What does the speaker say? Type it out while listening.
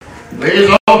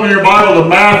Please open your Bible to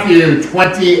Matthew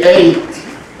 28.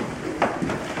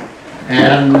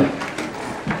 And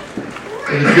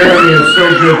Jeremy is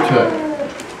so good to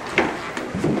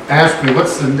ask me,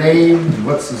 what's the name,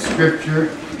 what's the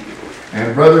scripture?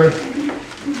 And brother,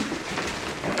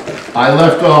 I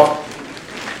left off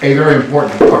a very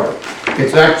important part.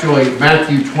 It's actually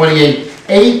Matthew 28,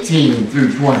 18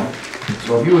 through 20.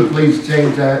 So if you would please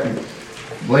change that and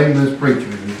blame this preacher.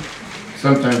 He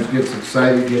sometimes gets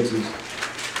excited, gets his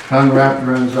tongue wrapped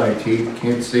around his eye teeth,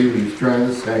 can't see what he's trying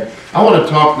to say. I want to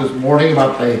talk this morning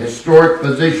about the historic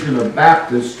position of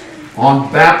Baptists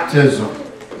on baptism.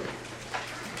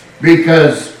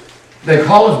 Because they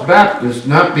call us Baptists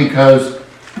not because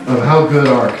of how good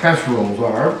our casseroles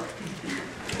are,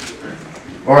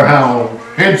 or how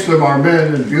handsome our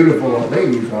men and beautiful our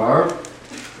ladies are,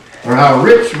 or how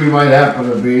rich we might happen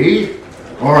to be,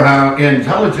 or how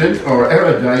intelligent or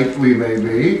erudite we may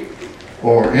be,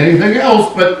 or anything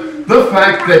else, but the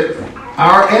fact that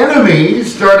our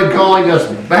enemies started calling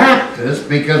us Baptists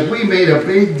because we made a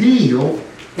big deal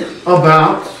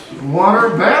about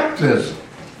water baptism.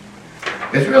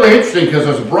 It's really interesting because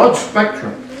there's a broad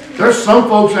spectrum. There's some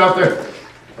folks out there,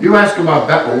 you ask them about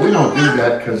baptism, well, we don't do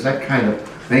that because that kind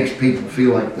of makes people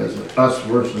feel like there's us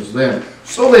versus them.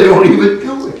 So they don't even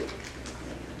do it.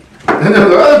 And then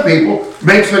the other people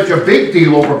make such a big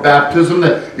deal over baptism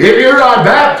that if you're not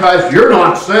baptized, you're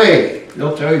not saved.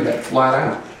 They'll tell you that flat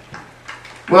out.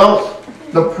 Well,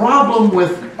 the problem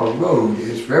with a road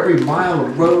is for every mile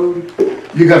of road,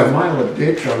 you got a mile of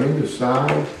ditch on either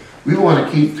side. We want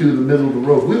to keep through the middle of the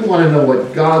road. We want to know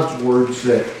what God's Word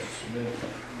says.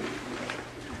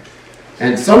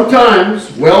 And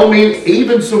sometimes,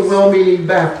 even some well-meaning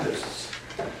Baptists,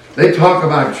 they talk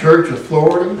about church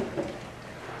authority.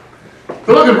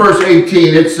 But look at verse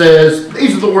 18. It says,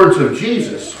 these are the words of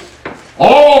Jesus.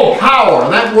 All power.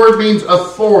 That word means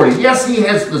authority. Yes, he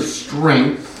has the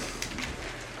strength.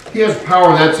 He has power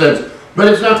in that sense. But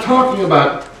it's not talking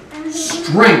about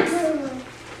strength.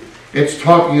 It's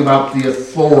talking about the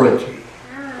authority.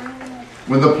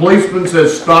 When the policeman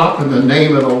says stop in the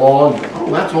name of the law,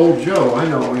 oh, that's old Joe. I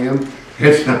know him.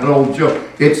 It's not old Joe.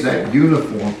 It's that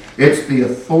uniform. It's the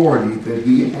authority that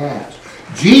he has.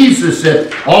 Jesus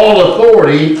said, all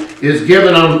authority is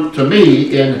given unto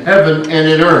me in heaven and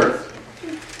in earth.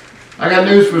 I got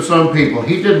news for some people.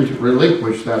 He didn't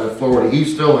relinquish that authority. He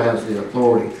still has the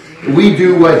authority. We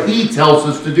do what he tells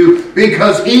us to do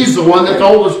because he's the one that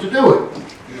told us to do it.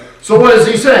 So what does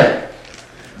he say?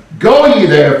 Go ye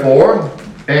therefore,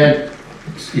 and,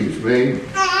 excuse me,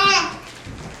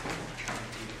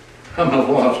 I'm at a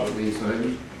loss with these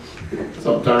things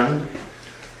sometimes.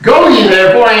 Go ye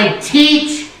therefore and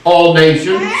teach all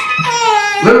nations.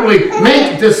 Literally,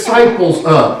 make disciples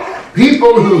of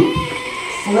people who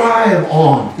thrive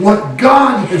on what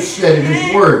God has said in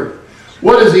His Word.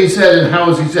 What has He said and how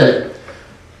has He said it?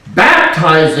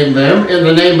 Baptizing them in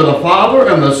the name of the Father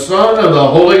and the Son and the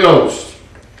Holy Ghost.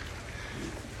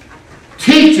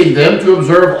 Teaching them to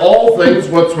observe all things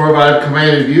whatsoever I have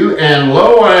commanded you. And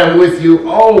lo, I am with you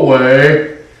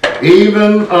always,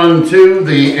 even unto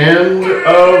the end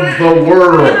of the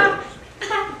world.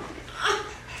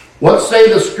 What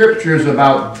say the scriptures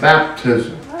about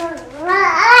baptism?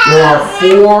 There are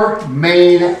four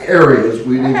main areas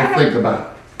we need to think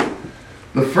about.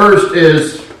 The first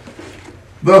is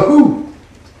the who,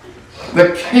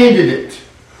 the candidate.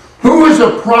 Who is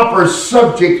a proper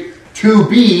subject to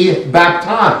be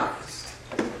baptized?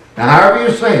 Now, however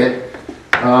you say it,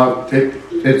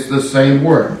 it's the same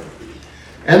word.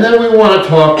 And then we want to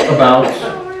talk about,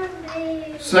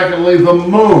 secondly, the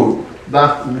mode,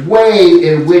 the way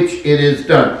in which it is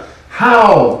done.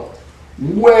 How,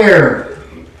 where,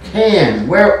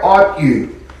 where ought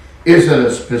you? Is it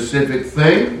a specific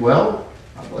thing? Well,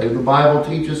 I believe the Bible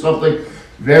teaches something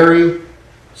very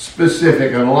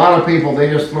specific. And a lot of people, they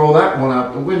just throw that one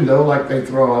out the window like they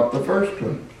throw out the first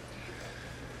one.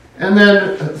 And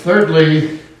then,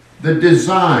 thirdly, the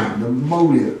design, the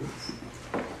motive.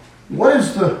 What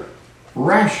is the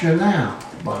rationale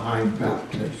behind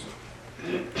baptism?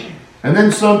 And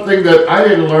then something that I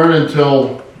didn't learn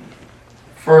until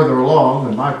further along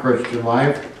in my Christian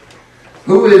life.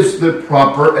 Who is the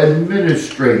proper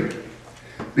administrator?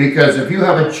 Because if you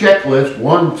have a checklist,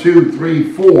 1, 2,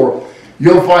 3, 4,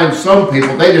 you'll find some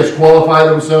people, they disqualify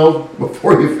themselves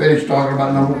before you finish talking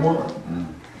about number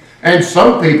 1. And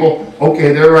some people,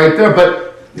 okay, they're right there,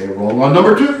 but they're wrong on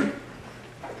number 2.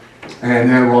 And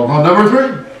they're wrong on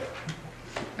number 3.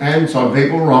 And some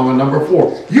people are wrong on number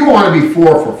 4. You want to be 4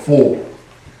 for 4.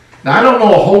 Now, I don't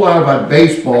know a whole lot about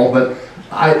baseball, but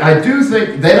I do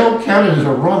think they don't count it as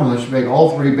a run unless you make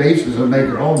all 3 bases and make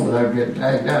it home without getting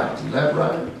tagged out. Is that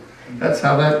right? That's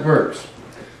how that works.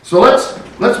 So let's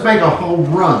make a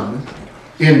home run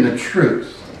in the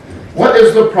truth. What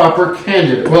is the proper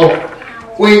candidate? Well,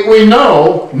 we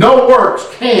know no works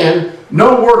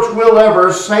will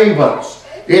ever save us.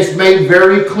 It's made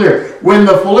very clear. When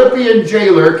the Philippian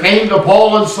jailer came to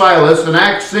Paul and Silas in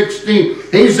Acts 16,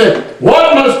 he said,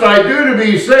 "What must I do to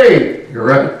be saved?" You're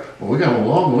right. Well, we got a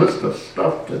long list of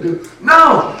stuff to do.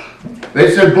 No!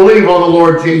 They said, "Believe on the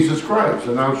Lord Jesus Christ,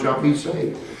 and thou shalt be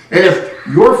saved." And if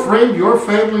your friend, your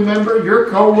family member, your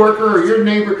co-worker, or your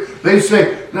neighbor, they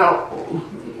say, "Now,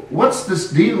 what's this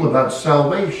deal about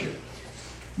salvation?"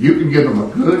 You can give them a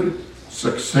good,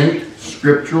 succinct,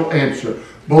 scriptural answer.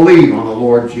 Believe on the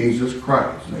Lord Jesus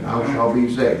Christ, and thou shalt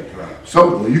be saved.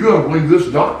 Some, you got to believe this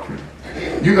doctrine.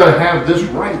 You got to have this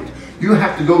right. You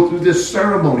have to go through this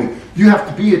ceremony. You have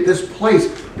to be at this place.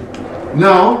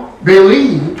 No,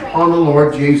 believe on the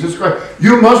Lord Jesus Christ.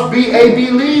 You must be a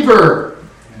believer.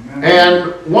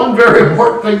 And one very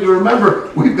important thing to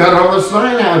remember, we've got on the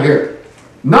sign out here.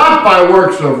 Not by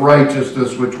works of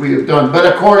righteousness which we have done, but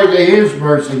according to His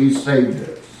mercy He saved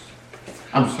us.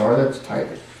 I'm sorry, that's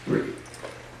Titus 3.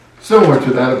 Similar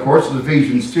to that, of course, is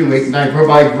Ephesians 2, 8, and 9. For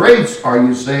by grace are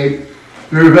you saved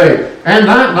through faith. And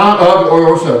that not of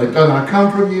yourself. It does not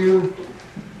come from you.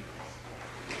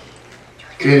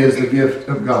 It is the gift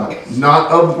of God. Not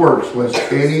of works, lest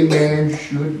any man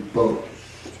should boast.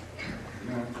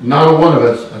 Not a one of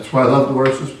us. That's why I love to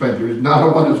wear suspenders. Not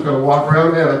a one is going to walk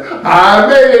around heaven. I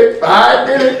made it. I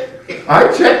did it.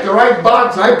 I checked the right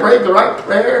box. I prayed the right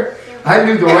prayer. I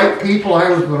knew the right people. I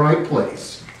was in the right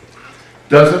place.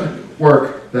 Doesn't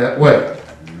work that way.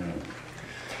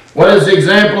 What is the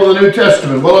example of the New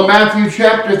Testament? Well, in Matthew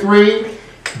chapter 3,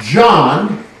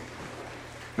 John,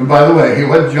 and by the way, he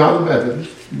wasn't John the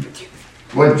Methodist.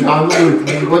 He wasn't John the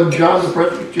Lutheran. He wasn't John the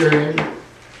Presbyterian.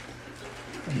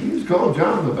 He was called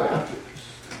John the Baptist.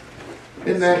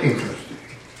 Isn't that interesting?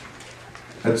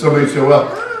 And somebody said,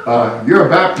 well, you're a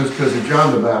Baptist because of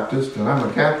John the Baptist, and I'm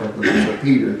a Catholic because of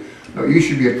Peter. No, you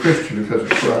should be a Christian because of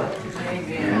Christ.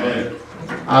 Amen.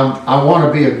 I want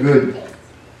to be a good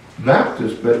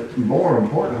Baptist, but more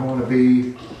important, I want to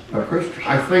be a Christian.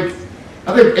 I think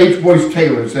H. Boyce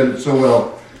Taylor said it so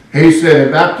well. He said,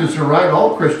 if Baptists are right,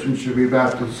 all Christians should be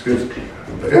Baptists because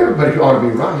everybody ought to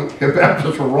be right. If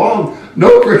Baptists are wrong,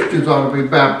 no Christians ought to be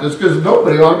Baptists because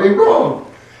nobody ought to be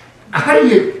wrong. How do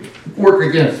you work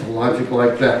against a logic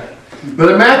like that?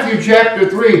 But in Matthew chapter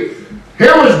 3,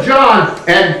 here was John,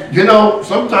 and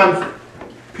sometimes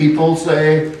people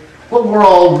say, well, we're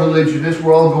all religionists,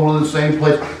 we're all going to the same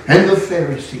place. And the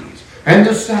Pharisees and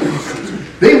the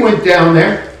Sadducees, they went down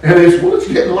there and they said, well, let's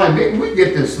get in line. Maybe we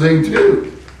get this thing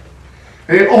too.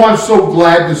 And I'm so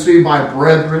glad to see my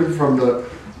brethren from the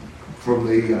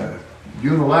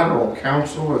unilateral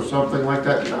council or something like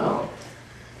that. No.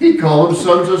 He called them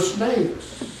sons of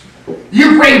snakes.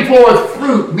 You bring forth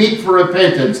fruit, meet for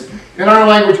repentance. In our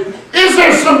language, is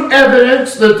there some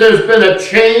evidence that there's been a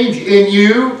change in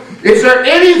you? Is there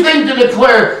anything to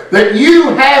declare that you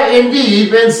have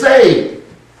indeed been saved?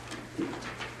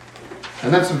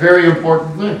 And that's a very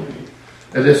important thing.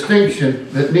 A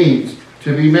distinction that needs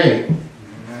to be made.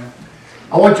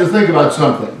 I want you to think about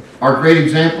something. Our great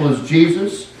example is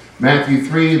Jesus. Matthew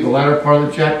 3, the latter part of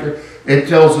the chapter, it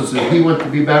tells us that He went to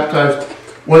be baptized.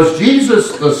 Was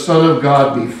Jesus the Son of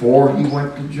God before He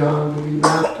went to John to be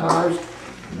baptized?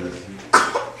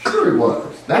 Sure He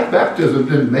was. That baptism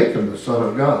didn't make Him the Son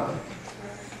of God.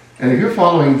 And if you're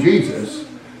following Jesus,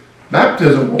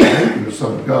 baptism will make you the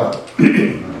Son of God.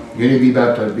 You need to be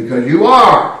baptized because you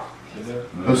are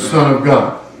the Son of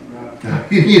God. Now,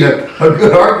 you need a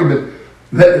good argument.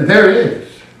 There it is,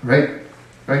 right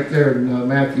there in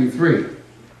Matthew 3.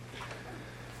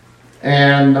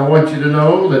 And I want you to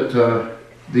know that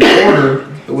the order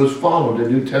that was followed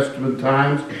in New Testament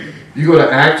times, you go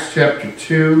to Acts chapter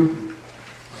 2,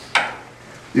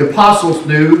 the apostles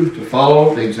knew to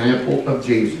follow the example of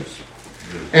Jesus.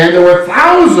 And there were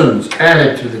thousands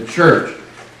added to the church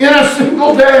in a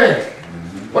single day.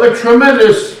 What a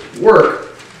tremendous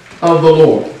work of the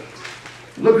Lord.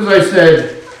 Look, as I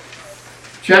said,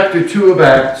 chapter 2 of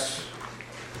Acts,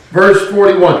 verse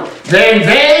 41. Then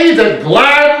they that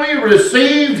gladly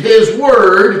received His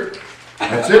word,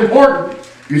 that's important.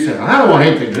 You say, I don't want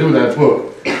anything to do with that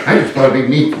book. I just thought it'd be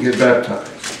neat to get baptized.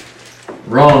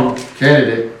 Wrong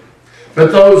candidate.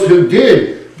 But those who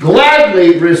did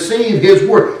gladly receive His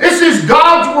word. This is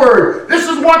God's word. This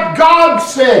is what God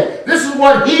said. This is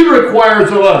what He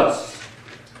requires of us.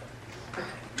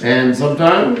 And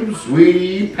sometimes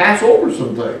we pass over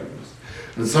some things.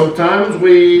 And sometimes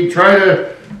we try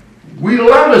to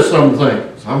wheedle out of some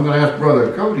things. I'm going to ask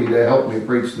Brother Cody to help me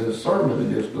preach this sermon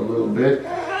in just a little bit.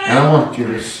 And I want you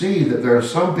to see that there are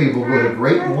some people who go to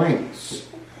great lengths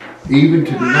even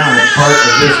to deny part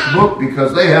of this book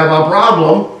because they have a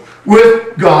problem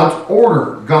with God's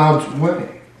order, God's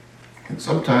way. And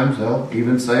sometimes they'll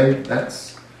even say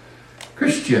that's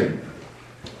Christian.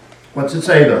 What's it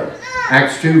say though?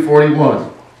 Acts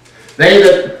 2:41. They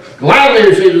that gladly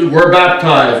received were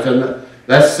baptized, and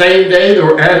that same day there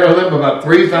were added on them about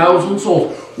 3,000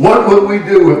 souls. What would we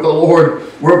do if the Lord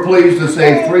were pleased to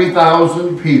save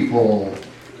 3,000 people?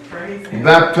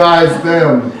 Baptize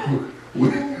them.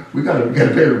 We got to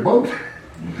get a bigger boat.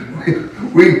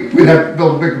 We'd have to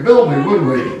build a bigger building, wouldn't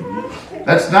we?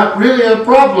 That's not really a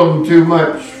problem too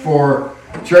much for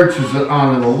churches that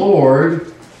honor the Lord.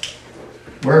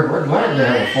 We're glad to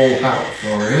have a full house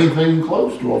or anything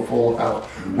close to a full house.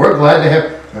 We're glad to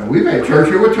have, we've had church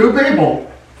here with 2 people.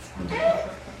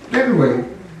 Didn't we?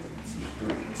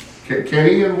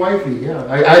 Kenny and Wifey, yeah.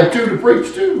 I had 2 to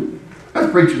preach too.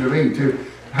 That's preaching to me too.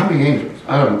 How many angels?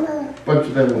 I don't know. A bunch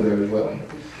of them were there as well.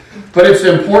 But it's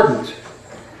important.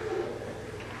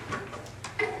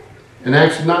 In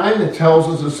Acts 9, it tells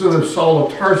us as soon as Saul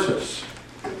of Tarsus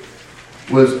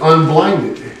was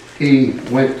unblinded, he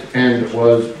went and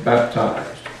was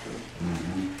baptized.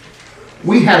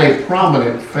 We had a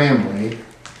prominent family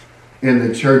in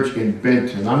the church in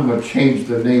Benton. I'm going to change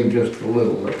the name just a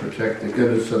little to protect the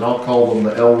innocent. I'll call them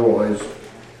the Elroys.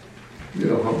 You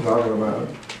know what I'm talking about.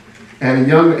 And a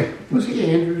young, was he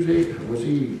Andrew's age? Was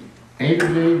he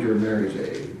Andrew's age or Mary's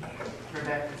age?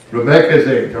 Rebecca's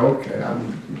age. Okay,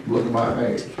 I'm looking at my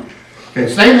age. Okay,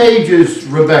 same age as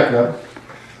Rebecca.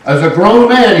 As a grown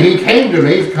man, he came to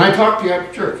me. Can I talk to you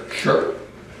after church? Sure.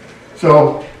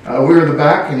 So we were in the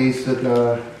back, and he said,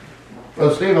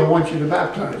 "Well, Steve, I want you to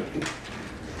baptize me."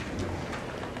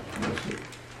 I said,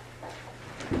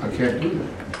 "I can't do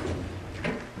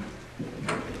that."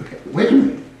 Okay, wait a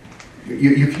minute.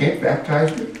 You can't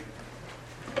baptize me?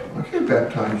 I can't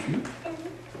baptize you.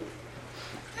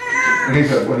 And he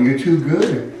said, "Well, you're too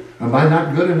good. Am I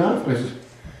not good enough?" I said,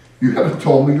 "You haven't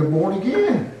told me you're born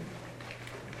again."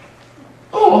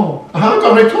 "Oh, how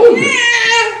come I told you?"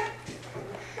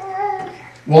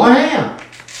 "Well, I am."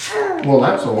 "Well,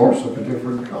 that's a horse of a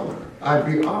different color. I'd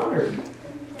be honored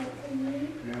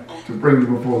to bring you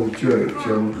before the church."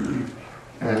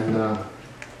 And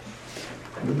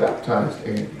we baptized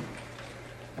Andy.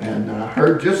 And I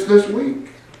heard just this week,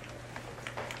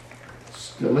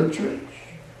 still in church,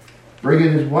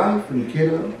 bringing his wife and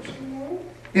kiddos.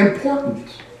 Important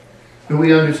that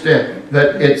we understand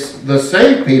that it's the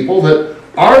saved people that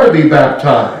are to be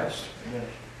baptized.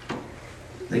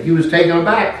 I think he was taken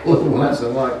aback when I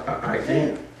said, "Well, I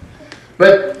can't."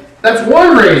 But that's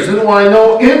one reason why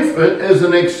no infant is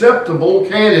an acceptable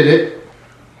candidate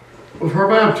for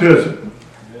baptism.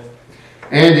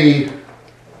 Andy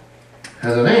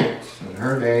has an aunt, and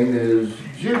her name is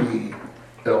Judy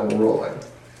Elroy.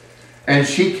 And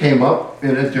she came up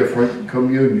in a different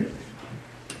communion.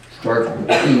 Starts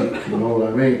with E, you know what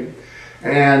I mean?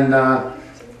 And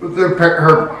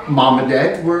her mom and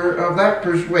dad were of that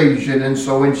persuasion. And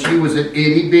so when she was an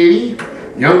itty bitty,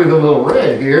 young with a little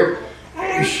red here,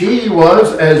 she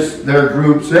was, as their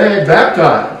group said,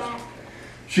 baptized.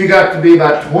 She got to be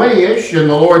about 20-ish, and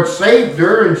the Lord saved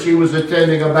her, and she was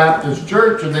attending a Baptist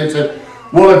church, and they said,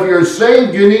 "Well, if you're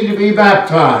saved, you need to be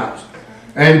baptized."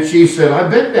 And she said, "I've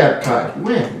been baptized."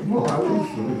 "When?" "Well, I was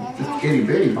just itty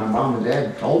bitty. My mom and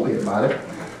dad told me about it."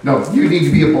 "No, you need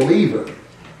to be a believer."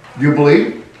 "Do you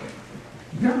believe?"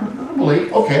 "Yeah, I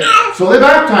believe." "Okay." So they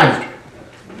baptized her.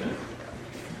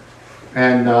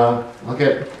 And I'll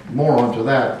get more onto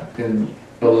that in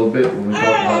a little bit when we talk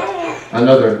about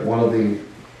another one of the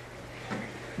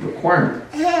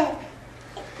requirements.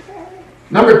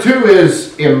 Number 2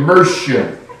 is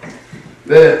immersion.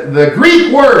 The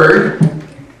Greek word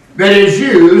that is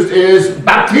used is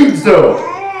baptizo.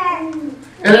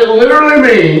 And it literally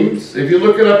means, if you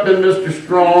look it up in Mr.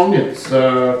 Strong, it's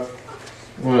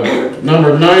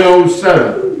number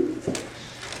 907.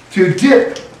 To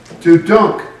dip, to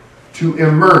dunk, to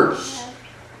immerse.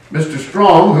 Mr.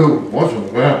 Strong, who wasn't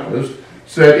a Baptist,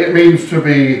 said it means to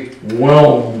be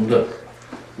whelmed.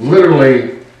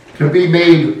 Literally, to be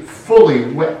made fully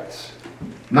wet.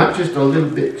 Not just a little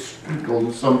bit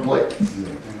sprinkled someplace.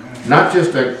 Not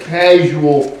just a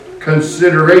casual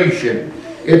consideration.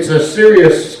 It's a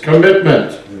serious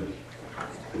commitment.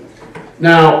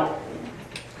 Now,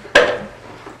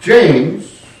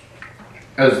 James,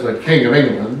 as the King of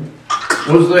England,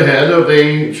 was the head of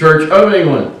the Church of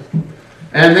England.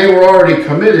 And they were already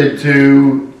committed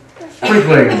to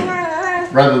sprinkling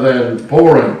rather than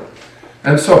pouring.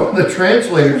 And so when the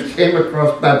translators came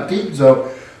across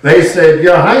baptizo, they said,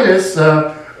 Your Highness,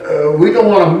 we don't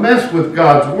want to mess with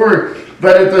God's word,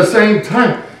 but at the same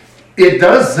time, it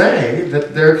does say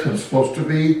that they're supposed to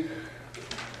be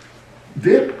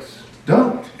dipped,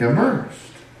 dunked, immersed.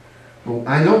 Well,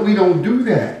 I know we don't do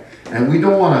that, and we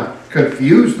don't want to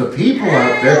confuse the people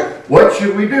out there. What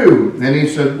should we do? And he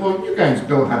said, well, you guys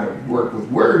know how to work with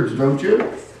words, don't you?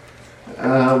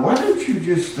 Why don't you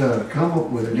just come up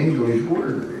with an English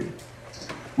word?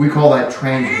 We call that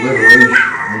transliteration,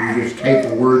 when you just take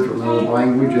a word from another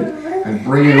language and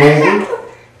bring it over.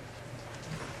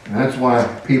 And that's why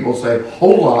people say,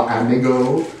 hola,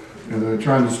 amigo, and they're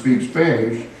trying to speak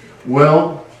Spanish.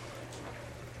 Well,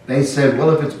 they said,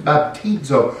 well, if it's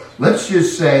baptizo, let's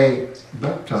just say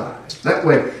baptized. That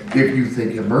way, if you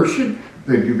think immersion,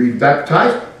 then you be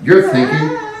baptized, you're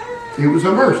thinking he was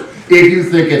immersed. If you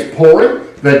think it's pouring,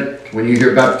 then when you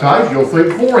hear baptized, you'll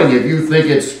think pouring. If you think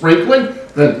it's sprinkling,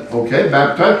 then, okay,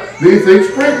 baptized, then you think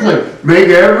sprinkling. Make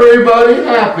everybody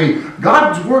happy.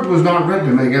 God's word was not written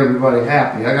to make everybody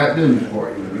happy. I got news for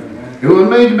you. It was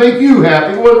made to make you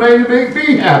happy. It wasn't made to make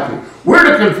me happy. We're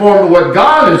to conform to what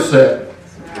God has said.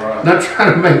 Right. Not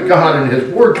trying to make God and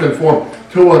His word conform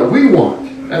to what we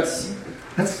want. That's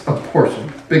of course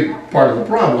a big part of the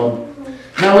problem.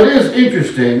 Now it is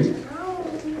interesting.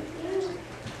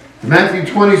 Matthew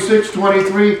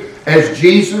 26:23, as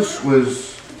Jesus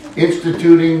was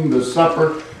instituting the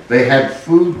supper, they had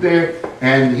food there,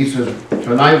 and he says,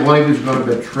 tonight one of you is going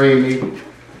to betray me.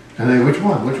 And they, which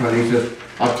one? Which one? He says,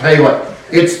 I'll tell you what,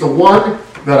 it's the one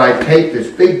that I take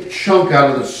this big chunk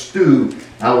out of the stew,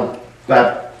 I'll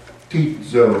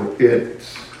baptizo it.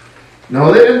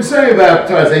 No, they didn't say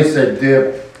baptize, they said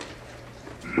dip.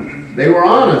 They were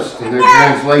honest in their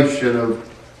translation of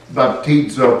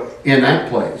baptizo in that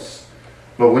place.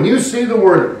 But when you see the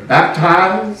word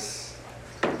baptize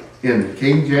in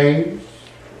King James,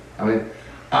 I mean,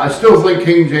 I still think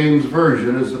King James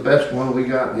Version is the best one we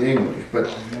got in English.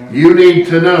 But you need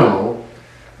to know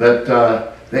that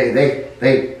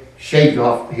they shaved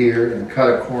off here and cut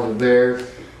a corner there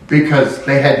because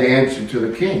they had to answer to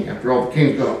the king. After all, the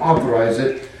king's going to authorize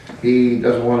it. He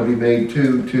doesn't want to be made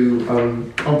too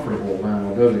uncomfortable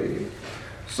now, does he?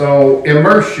 So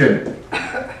immersion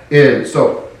is,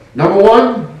 so number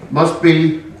one must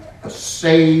be a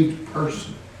saved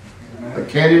person. A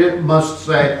candidate must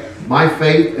say, my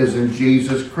faith is in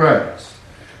Jesus Christ.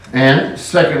 And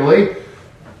secondly,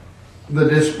 the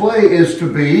display is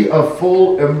to be a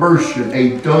full immersion,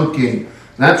 a dunking.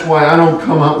 That's why I don't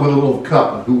come out with a little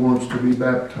cup. Who wants to be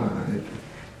baptized?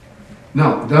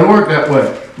 No, it doesn't work that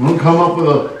way. We don't come up with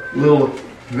a little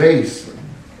vase and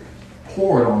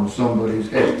pour it on somebody's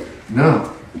head.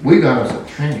 No, we got us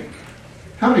a tank.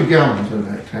 How many gallons in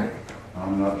that tank?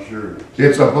 I'm not sure.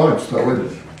 It's a bunch, though, isn't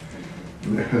it?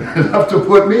 Enough to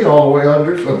put me all the way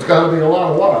under, so it's got to be a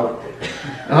lot of water.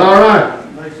 All right.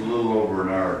 It takes a little over an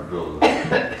hour to fill it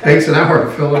up. Takes an hour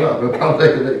to fill it up. It'll probably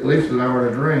take at least an hour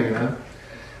to drain, huh?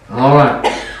 All right.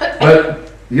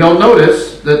 But you'll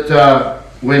notice that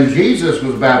when Jesus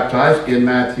was baptized in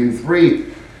Matthew 3,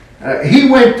 he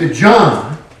went to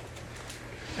John,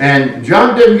 and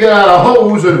John didn't get out a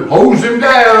hose and hose him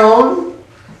down.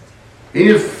 He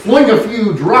just fling a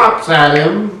few drops at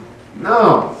him.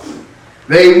 No.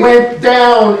 They went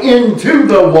down into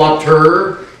the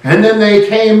water, and then they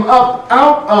came up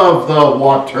out of the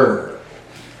water.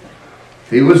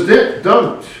 He was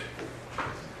dunked.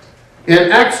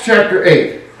 In Acts chapter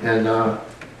 8, and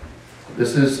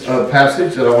this is a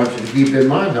passage that I want you to keep in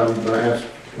mind. I'm going to ask,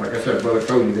 like I said, Brother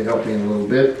Cody to help me a little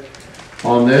bit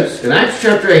on this. In Acts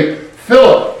chapter 8,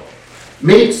 Philip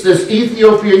meets this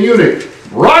Ethiopian eunuch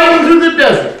riding through the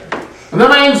desert. And the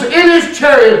man's in his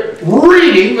chariot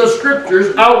reading the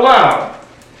scriptures out loud.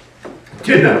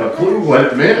 Didn't have a clue what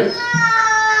it meant.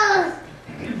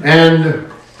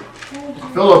 And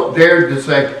Philip dared to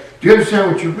say, do you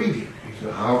understand what you're reading? He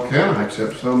said, how can I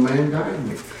except some man guide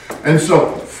me? And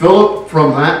so Philip,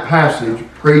 from that passage,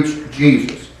 preached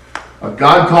Jesus. A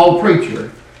God-called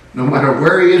preacher, no matter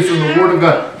where he is in the Word of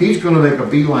God, he's going to make a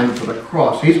beeline for the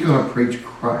cross. He's going to preach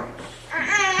Christ.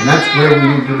 And that's where we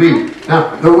need to be.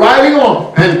 Now, they're riding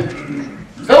on. And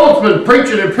Philip's been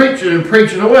preaching and preaching and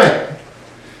preaching away.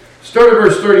 Start at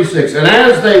verse 36. And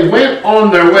as they went on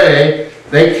their way,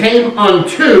 they came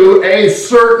unto a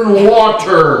certain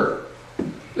water.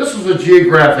 This was a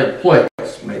geographic place.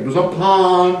 Maybe it was a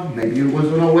pond. Maybe it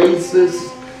was an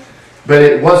oasis. But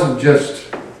it wasn't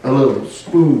just a little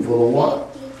spoonful of water.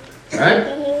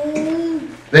 Right?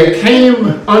 They came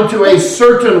unto a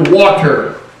certain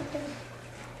water.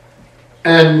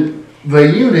 And the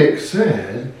eunuch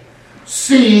said,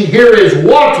 "See, here is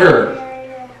water.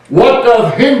 What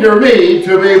doth hinder me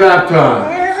to be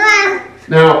baptized?"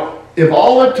 Now, if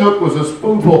all it took was a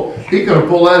spoonful, he could have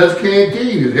pulled out his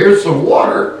canteen. Here's some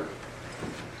water.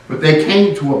 But they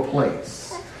came to a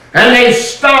place. And they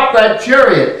stopped that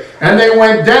chariot. And they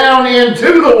went down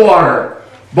into the water.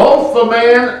 Both the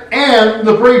man and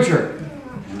the preacher.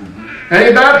 And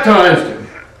he baptized him.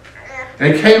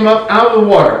 And came up out of the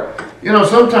water. You know,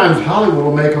 sometimes Hollywood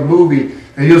will make a movie.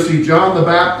 And you'll see John the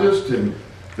Baptist and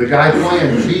the guy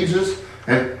playing Jesus.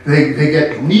 And they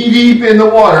get knee deep in the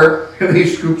water. And he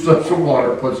scoops up some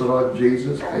water, puts it on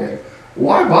Jesus' head.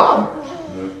 Why bother?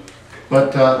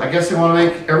 But I guess they want to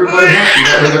make everybody happy.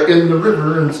 So they're in the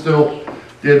river and still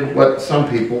did what some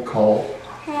people call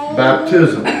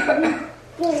baptism.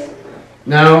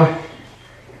 Now,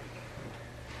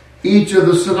 each of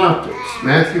the synoptics,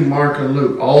 Matthew, Mark, and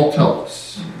Luke, all tell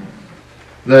us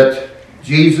that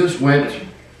Jesus went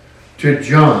to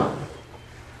John.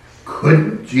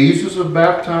 Couldn't Jesus have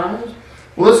baptized?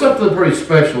 Well, there's something pretty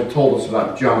special told us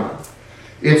about John.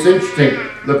 It's interesting.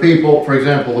 The people, for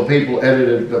example, the people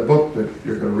edited the book that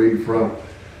you're going to read from.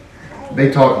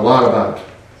 They talk a lot about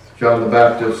John the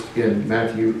Baptist in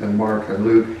Matthew and Mark and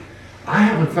Luke. I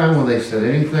haven't found when they said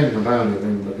anything about it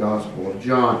in the Gospel of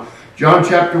John. John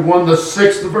chapter 1, the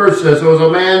 6th verse says, "There was a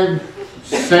man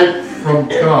sent from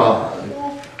God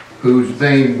whose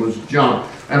name was John."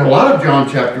 And a lot of John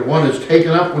chapter 1 is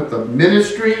taken up with the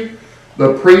ministry,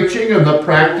 the preaching, and the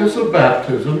practice of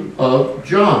baptism of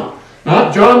John.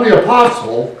 Not John the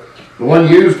Apostle, the one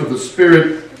used of the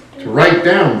Spirit to write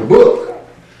down the book,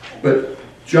 but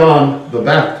John the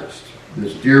Baptist,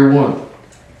 this dear one.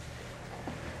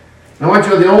 I want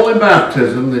you to know the only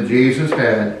baptism that Jesus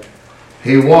had,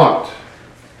 he walked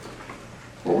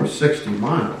over 60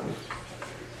 miles.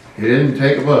 He didn't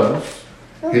take a bus.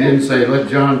 He didn't say, "Let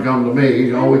John come to me."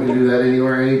 You know, we can do that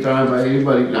anywhere, anytime, by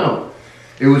anybody. No.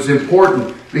 It was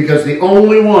important because the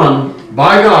only one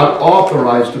by God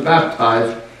authorized to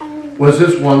baptize was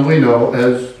this one we know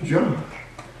as John.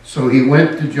 So he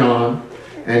went to John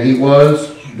and he was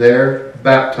there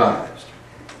baptized.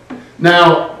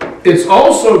 Now, it's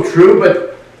also true,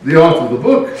 but the author of the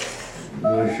book,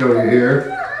 I'm going to show you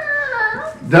here,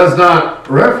 does not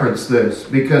reference this,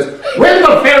 because when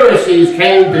the Pharisees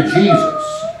came to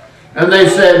Jesus and they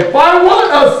said, "By what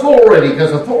authority,"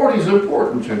 because authority is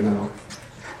important, you know.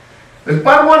 And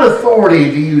by what authority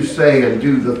do you say and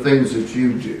do the things that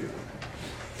you do?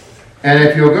 And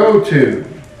if you'll go to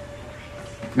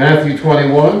Matthew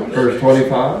 21, verse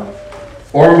 25,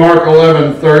 or Mark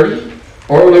 11:30,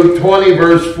 or Luke 20,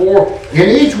 verse 4, in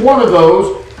each one of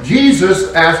those,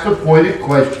 Jesus asked a pointed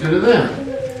question to them.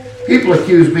 People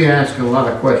accuse me of asking a lot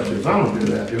of questions. I don't do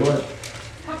that, do I?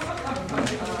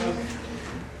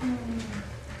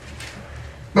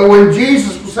 But when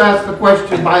Jesus was asked the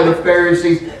question by the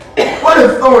Pharisees, "What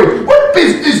authority, what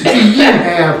business do you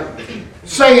have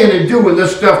saying and doing the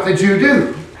stuff that you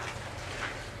do?"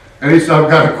 And he said, "I've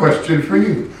got a question for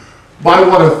you. By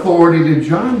what authority did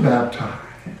John baptize?"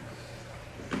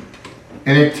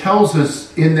 And it tells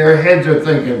us in their heads are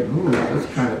thinking, "Ooh, that's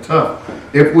kind of tough."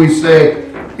 If we say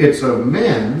it's of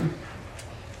men,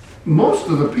 most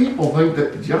of the people think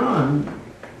that John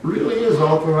really is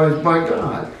authorized by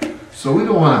God. So we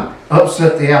don't want to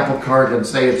upset the apple cart and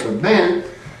say it's of men.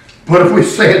 But if we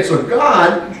say it's of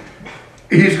God,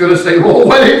 he's going to say, "Well,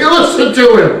 why didn't you listen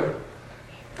to him?"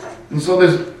 And so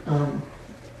there's,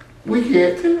 we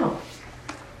can't tell.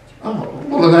 Oh,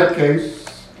 well, in that case,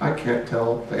 I can't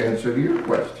tell the answer to your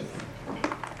question.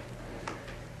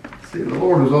 See, the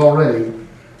Lord was already,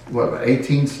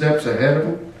 18 steps ahead of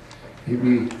him?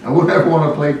 I wouldn't ever want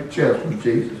to play chess with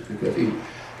Jesus because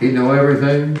he'd know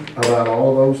everything about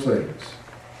all those things.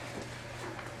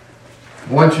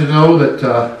 I want you to know that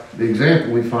the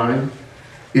example we find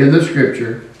in the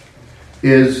Scripture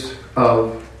is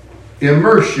of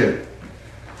immersion.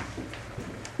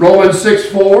 Romans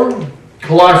 6:4,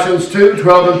 Colossians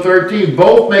 2:12 and 13,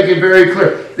 both make it very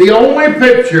clear. The only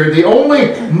picture, the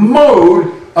only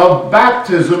mode of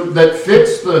baptism that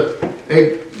fits the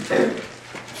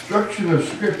instruction of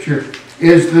Scripture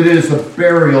is that it is a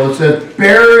burial. It says,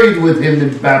 buried with him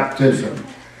in baptism.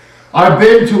 I've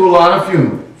been to a lot of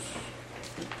funerals.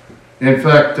 In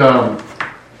fact,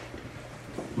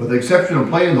 with the exception of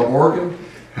playing the organ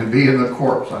and being the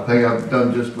corpse, I think I've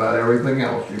done just about everything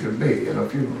else you can be in a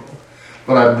funeral.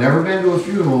 But I've never been to a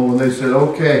funeral when they said,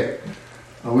 "Okay,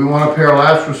 we want to pay our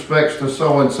last respects to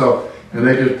so-and-so," and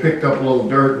they just picked up a little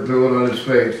dirt and threw it on his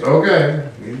face. "Okay,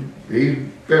 he's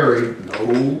buried."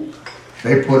 No,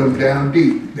 they put him down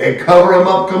deep. They cover him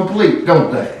up complete,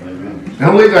 don't they? They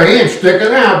don't leave their hands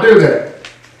sticking out, do they?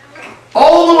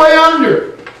 All the way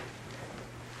under.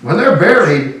 When they're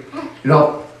buried,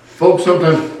 folks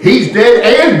sometimes, he's dead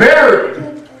and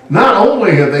buried. Not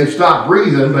only have they stopped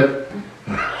breathing, but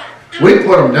we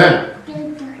put them down.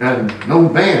 And no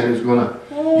man is going to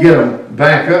get them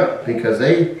back up because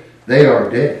they are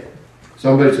dead.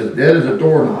 Somebody says, dead as a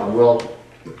doorknob. Well,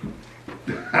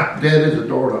 dead as a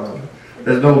doorknob.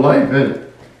 There's no life in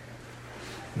it.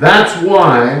 That's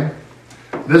why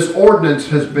this ordinance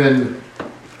has been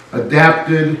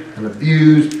adapted and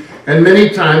abused, and many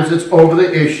times it's over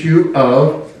the issue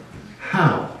of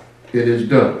how it is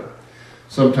done.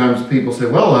 Sometimes people say,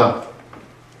 well,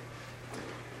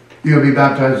 you'll be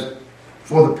baptized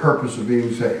for the purpose of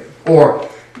being saved. Or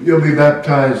you'll be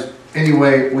baptized any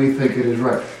way we think it is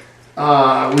right.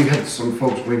 We had some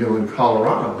folks we knew in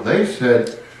Colorado. They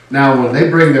said, now when they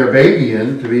bring their baby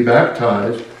in to be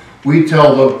baptized, we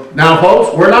tell them, now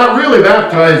folks, we're not really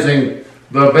baptizing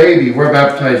the baby. We're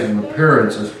baptizing the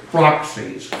parents as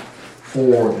proxies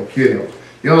for the kiddos.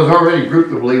 There's already a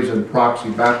group that believes in proxy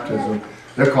baptism.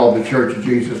 They're called the Church of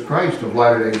Jesus Christ of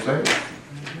Latter-day Saints.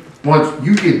 Once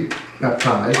you get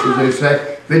baptized, as they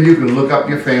say, then you can look up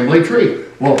your family tree.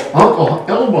 Well, Uncle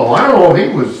Elmo, I don't know if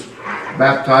he was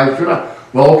baptized or not.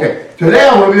 Well, okay, today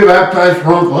I'm going to be baptized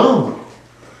for Uncle Elmo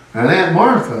and Aunt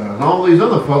Martha and all these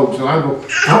other folks. And I want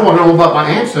to know about my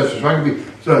ancestors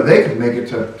so they can make it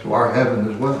to our heaven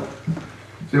as well.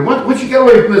 See, once you get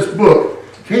away from this book,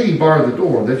 Katie barred the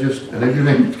door. And if your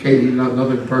name is Katie,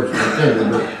 another person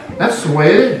intended, but that's the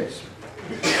way it is.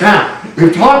 Now,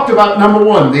 we've talked about number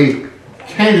one, the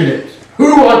candidates.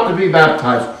 Who ought to be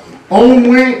baptized?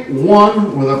 Only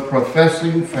one with a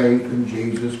professing faith in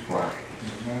Jesus Christ.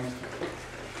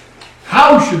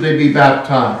 How should they be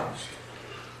baptized?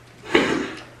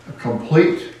 A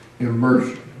complete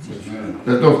immersion.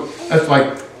 That's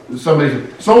like somebody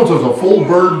said, so-and-so's a full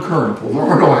bird colonel. Well,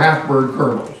 there are no half-bird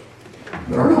colonels.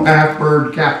 There are no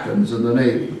half-bird captains in the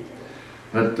Navy.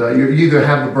 But you either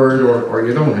have the bird or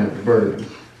you don't have the bird.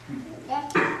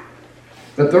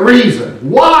 But the reason,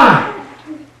 why?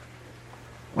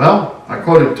 Well, I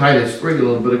quoted Titus 3 a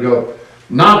little bit ago.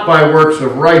 Not by works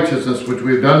of righteousness which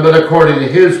we've done, but according to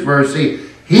His mercy,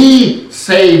 He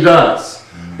saved us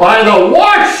by the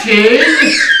washing.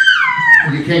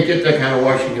 You can't get that kind of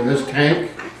washing in this tank.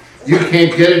 You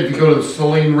can't get it if you go to the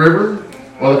Saline River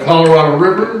or the Colorado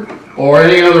River or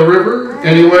any other river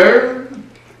anywhere.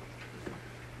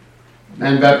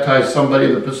 And baptize somebody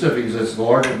in the Pacific. It's the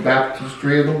largest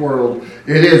baptistry in the world.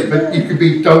 It is, but you could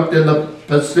be dunked in the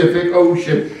Pacific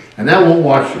Ocean, and that won't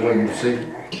wash away your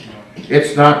sin.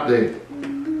 It's not the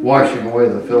washing away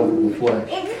the filth of the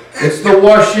flesh. It's the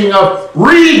washing of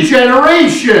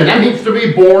regeneration. That means to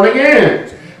be born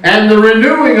again. And the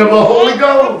renewing of the Holy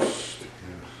Ghost.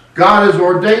 God has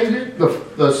ordained it.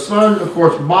 The Son, of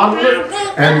course, modeled it.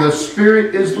 And the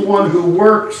Spirit is the one who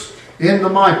works in the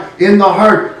mind, in the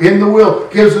heart, in the will,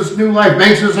 gives us new life,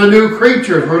 makes us a new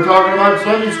creature. We're talking about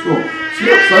Sunday school. See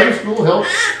how Sunday school helps?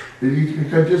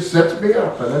 It just sets me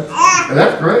up. And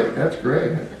that's great. That's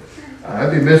great.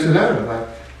 I'd be missing out if I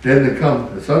didn't come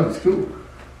to Sunday school.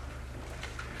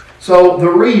 So the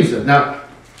reason, now,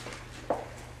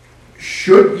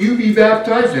 should you be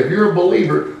baptized if you're a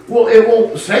believer? Well, it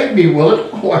won't save me, will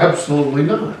it? Oh, absolutely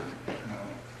not.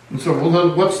 And so, well,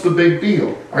 then what's the big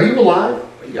deal? Are you alive?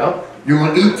 Yeah. You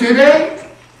want to eat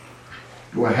today?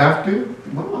 Do I have to?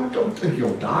 Well, I don't think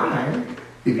you'll die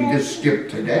if you just skip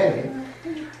today.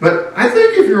 But I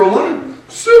think if you're alive,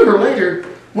 sooner or later,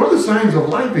 one of the signs of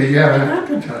life is you have an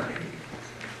appetite.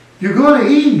 You're going to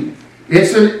eat.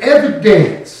 It's an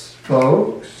evidence,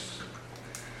 folks.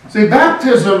 See,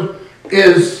 baptism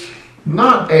is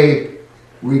not a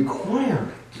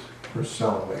requirement for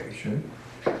salvation.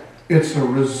 It's a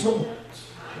result.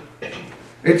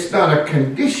 It's not a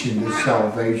condition to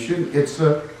salvation. It's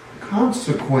a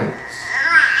consequence.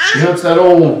 It's that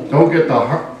old, don't get the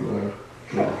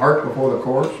heart before the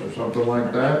course or something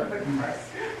like that.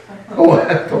 Oh,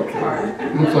 that's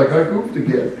okay. Looks like I goofed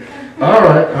again. All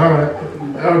right.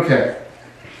 Okay.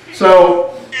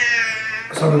 So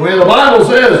the way the Bible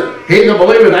says, he that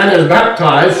believeth and is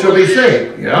baptized shall be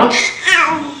saved. Yeah?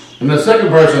 And the second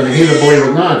part says, he that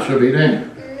believeth not shall be damned.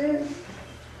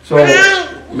 So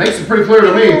it makes it pretty clear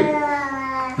to me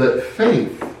that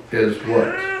faith is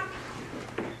what?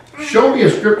 Show me a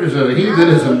scripture that he that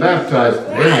isn't baptized,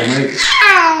 they don't make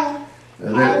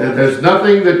it. There's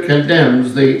nothing that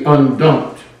condemns the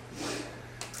undone.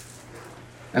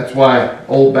 That's why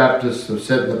old Baptists have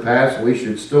said in the past, we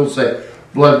should still say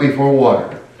blood before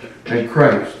water and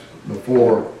Christ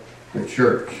before the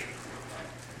church.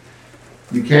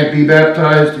 You can't be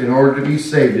baptized in order to be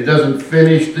saved. It doesn't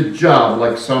finish the job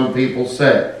like some people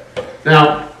say.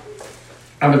 Now,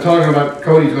 I've been talking about,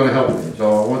 Cody's going to help me,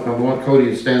 so I want Cody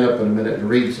to stand up in a minute and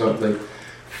read something.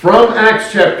 From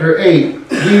Acts chapter 8,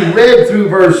 we read through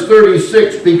verse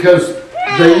 36 because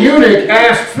the eunuch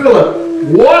asked Philip,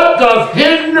 what doth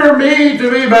hinder me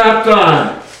to be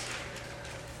baptized?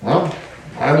 Well,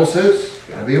 the Bible says,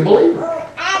 you got to be a believer.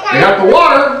 They got the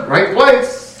water, right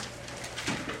place.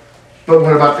 But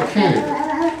what about the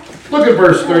candidate? Look at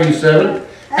verse 37.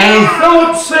 And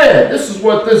Philip said, this is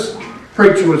what this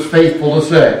preacher was faithful to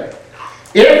say,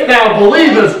 if thou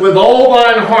believest with all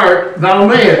thine heart, thou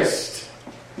mayest.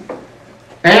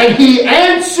 And he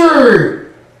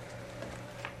answered.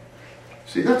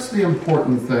 See, that's the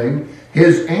important thing.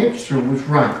 His answer was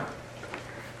right.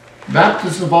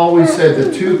 Baptists have always said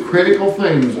the two critical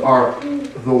things are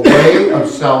the way of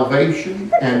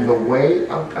salvation and the way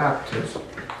of baptism.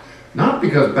 Not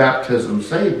because baptism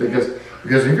saved, because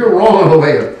if you're wrong on the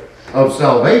way of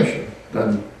salvation,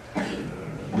 then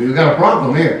we've got a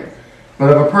problem here. But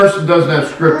if a person doesn't have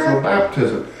scriptural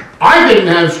baptism, I didn't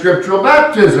have scriptural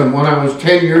baptism when I was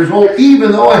 10 years old,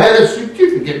 even though I had a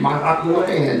certificate in my hot little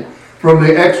hand from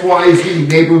the XYZ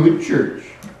neighborhood church.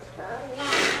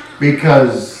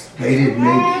 Because they didn't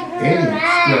make any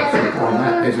steps on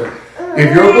that. They said,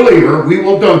 if you're a believer, we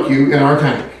will dunk you in our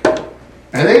tank.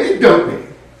 And they did dunk me.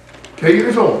 10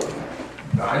 years old.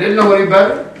 I didn't know any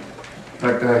better. In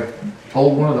fact, I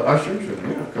told one of the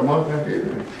ushers, come on back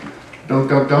here.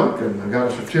 Dunk, and I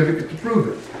got a certificate to prove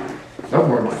it.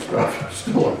 Somewhere in my stuff,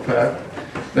 still unpacked.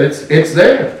 But it's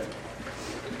there.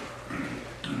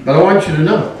 But I want you to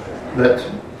know that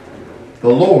the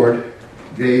Lord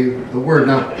gave the word.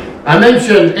 Now, I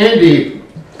mentioned Andy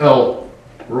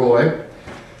Elroy,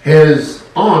 his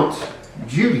aunt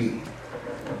Judy.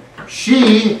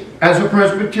 She, as a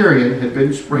Presbyterian, had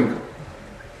been sprinkled.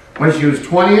 When she was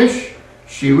 20-ish,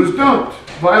 she was dunked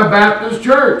by a Baptist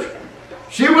church.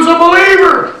 She was a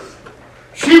believer.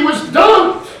 She was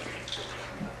dunked.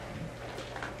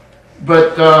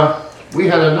 But we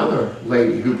had another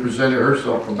lady who presented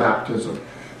herself for baptism.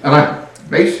 And I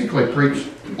basically preached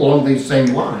along these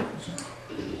same lines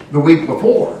the week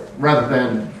before, rather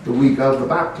than the week of the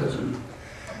baptism.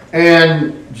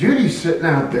 And Judy's sitting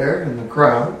out there in the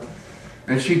crowd,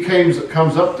 and she comes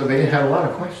up to me and had a lot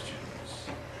of questions.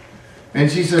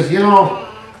 And she says,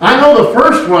 I know the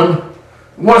first one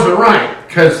wasn't right,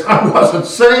 because I wasn't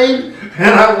saved and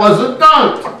I wasn't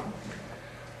dunked.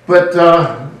 But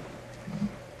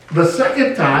the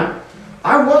second time,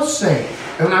 I was saved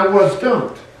and I was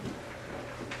dunked.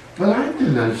 But I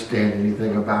didn't understand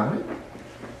anything about it.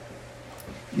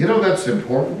 That's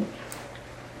important.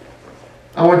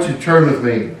 I want you to turn with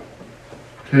me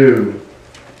to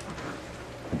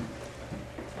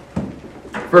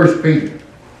 1 Peter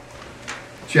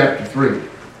chapter 3,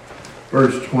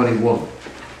 verse 21.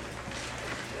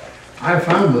 I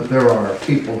found that there are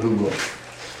people who will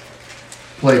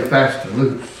play fast and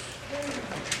loose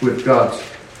with God's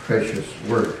precious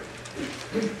word.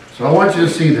 So I want you to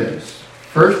see this.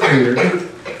 1 Peter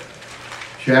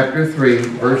chapter 3,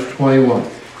 verse 21.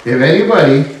 If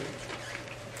anybody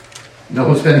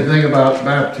knows anything about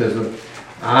baptism,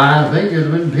 I think it's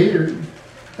been Peter,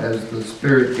 as the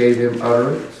Spirit gave him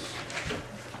utterance.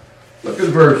 Look at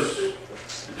verse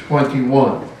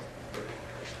 21.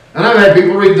 And I've had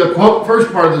people read the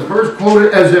first part of this verse, quote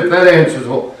it as if that answers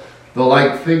the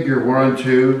like figure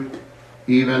whereunto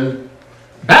even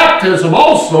baptism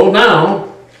also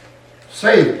now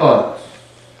save us.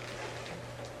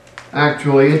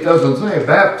 Actually, it doesn't say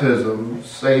baptism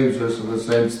saves us in the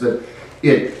sense that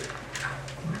it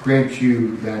grants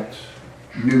you that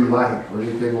new life or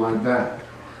anything like that.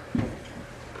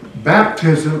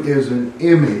 Baptism is an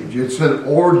image, it's an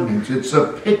ordinance, it's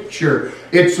a picture,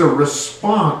 it's a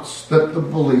response that the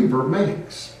believer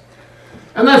makes.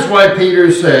 And that's why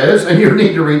Peter says, and you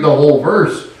need to read the whole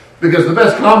verse, because the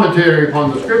best commentary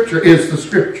upon the Scripture is the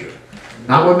Scripture.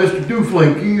 Not what Mr.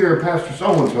 Duflinky or Pastor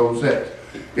so-and-so said.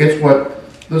 It's what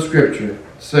the Scripture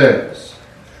says.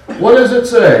 What does it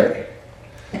say?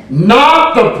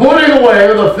 Not the putting away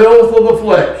of the filth of the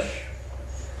flesh.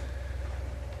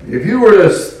 If you were to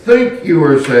think you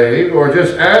were saved, or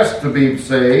just asked to be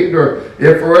saved, or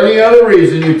if for any other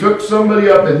reason you took somebody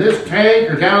up in this tank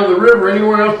or down to the river or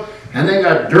anywhere else, and they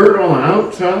got dirt on the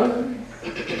outside,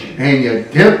 and you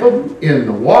dip them in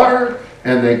the water,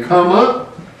 and they come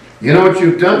up, you know what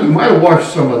you've done? You might have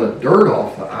washed some of the dirt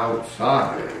off the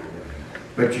outside,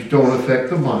 but you don't affect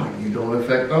the mind, you don't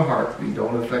affect the heart, you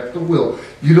don't affect the will,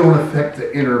 you don't affect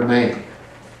the inner man.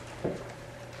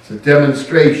 It's a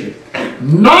demonstration.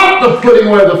 not the putting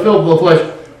away of the filth of the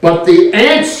flesh, but the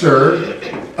answer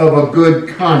of a good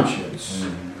conscience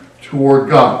toward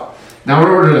God. Now, in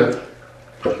order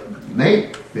to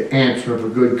make the answer of a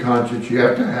good conscience, you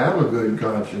have to have a good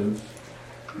conscience.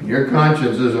 And your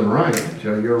conscience isn't right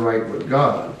until you're right with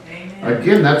God. Amen.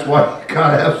 Again, that's why you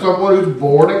got to have someone who's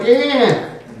born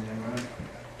again.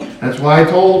 That's why I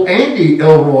told Andy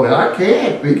Elroy, I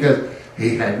can't, because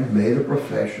he hadn't made a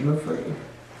profession of faith.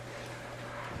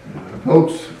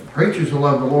 Folks, preachers who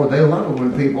love the Lord, they love it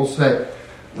when people say,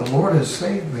 the Lord has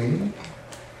saved me.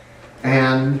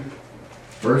 And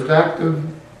first act of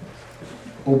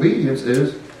obedience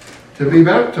is to be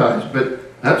baptized.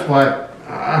 But that's why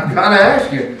I've got to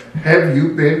ask you, have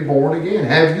you been born again?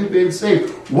 Have you been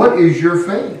saved? What is your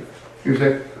faith? You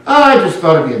say, I just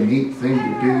thought it'd be a neat thing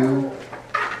to do.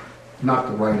 Not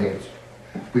the right answer.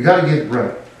 We got to get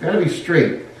right. Got to be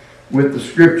straight with the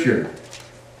Scripture.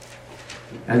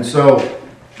 And so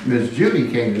Miss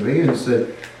Judy came to me and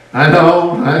said, I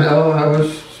know, I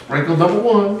was sprinkled number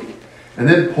 1 and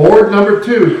then poured number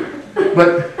 2,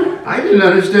 but I didn't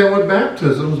understand what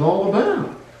baptism was all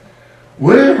about.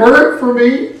 Would it hurt for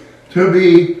me to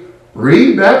be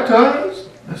re-baptized?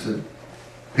 I said,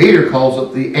 Peter calls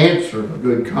it the answer of a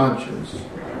good conscience.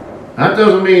 That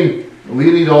doesn't mean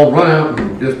we need to all run out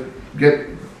and just get,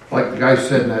 like the guy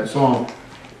said in that song,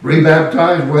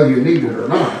 re-baptized whether you need it or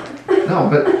not. No,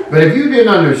 but if you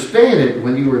didn't understand it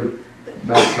when you were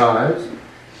baptized,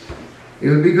 it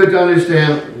would be good to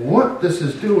understand what this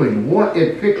is doing, what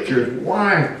it pictures,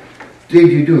 why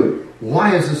did you do it?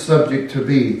 Why is the subject to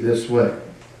be this way?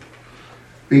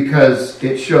 Because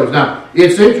it shows. Now,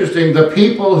 it's interesting, the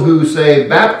people who say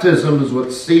baptism is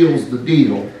what seals the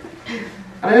deal.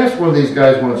 I asked one of these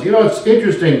guys once, it's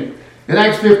interesting. In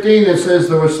Acts 15, it says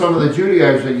there were some of the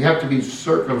Judaizers that you have to be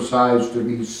circumcised to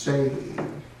be saved.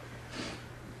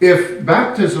 If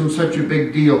baptism is such a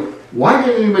big deal, why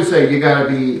didn't anybody say you got to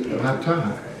be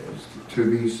baptized to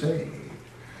be saved?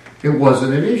 It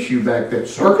wasn't an issue back then.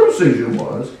 Circumcision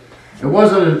was. It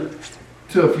wasn't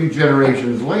until a few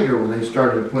generations later when they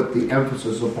started to put the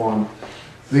emphasis upon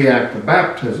the act of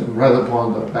baptism rather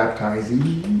upon the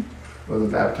baptizee or the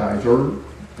baptizer.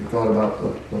 They thought about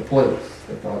the place.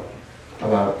 They thought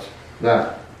about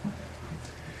that.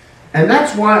 And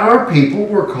that's why our people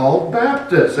were called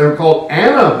Baptists. They were called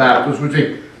Anabaptists, which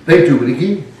means they do it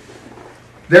again.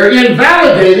 They're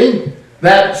invalidating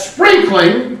that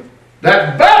sprinkling,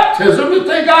 that baptism that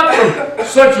they got from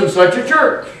such and such a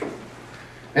church.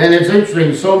 And it's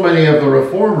interesting, so many of the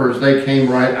reformers, they came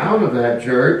right out of that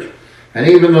church. And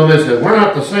even though they said, we're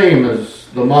not the same as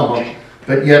the mama,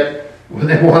 but yet when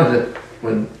they wanted to,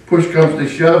 when push comes to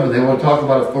shove and they want to talk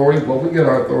about authority, well, we get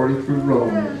our authority through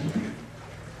Rome.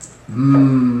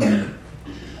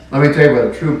 Let me tell you what,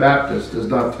 a true Baptist does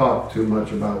not talk too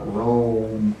much about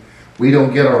Rome. We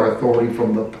don't get our authority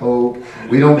from the Pope.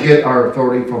 We don't get our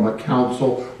authority from a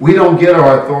council. We don't get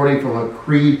our authority from a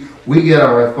creed. We get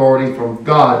our authority from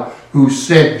God, who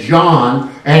sent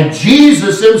John, and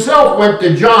Jesus himself went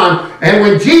to John. And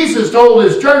when Jesus told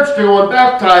his church to go and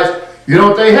baptize, you know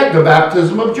what they had? The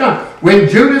baptism of John. When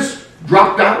Judas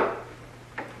dropped out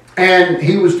and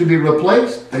he was to be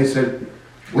replaced, they said,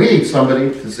 we need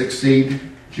somebody to succeed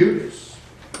Judas.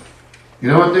 You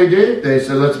know what they did? They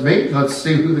said, let's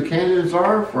see who the candidates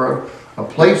are for a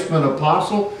placement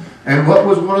apostle. And what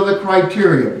was one of the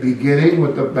criteria? Beginning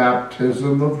with the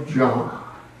baptism of John.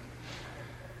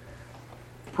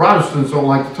 Protestants don't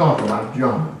like to talk about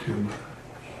John too much.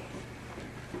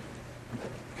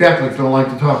 Catholics don't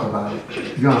like to talk about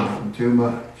John too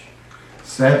much.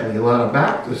 Sadly, a lot of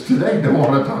Baptists today don't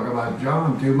want to talk about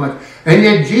John too much. And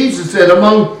yet Jesus said,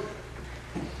 among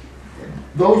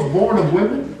those born of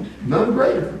women, none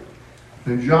greater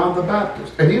than John the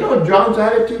Baptist. And you know what John's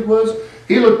attitude was?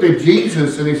 He looked at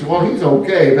Jesus and he said, well, he's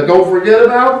okay, but don't forget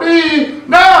about me.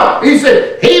 No! He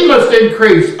said, he must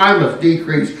increase, I must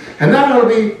decrease. And that ought to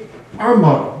be our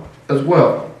motto as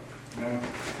well.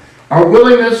 Our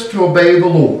willingness to obey the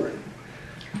Lord.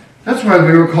 That's why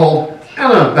we were called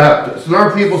Anabaptists. And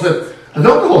our people said,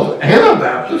 don't call us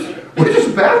Anabaptists. We're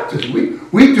just Baptists.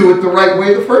 We do it the right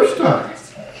way the first time.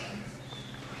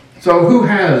 So who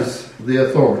has the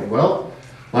authority? Well,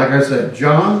 like I said,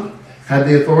 John had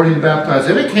the authority to baptize.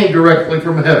 And it came directly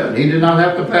from heaven. He did not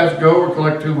have to pass go or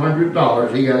collect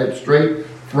 $200. He got it straight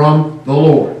from the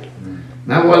Lord. And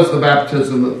that was the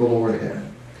baptism that the Lord had.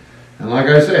 And like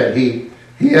I said, he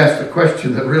asked a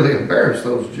question that really embarrassed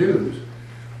those Jews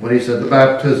when he said the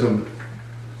baptism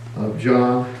of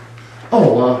John.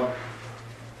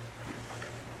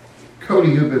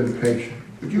 Cody, you've been patient.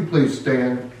 Would you please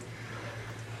stand?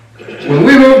 When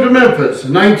we moved to Memphis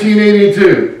in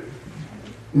 1982,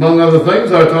 among other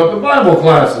things, I taught the Bible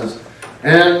classes.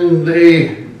 And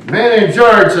the man in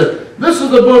charge said, "This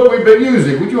is the book we've been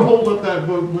using." Would you hold up that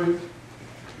book, please?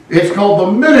 It's called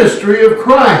The Ministry of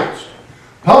Christ,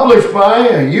 published by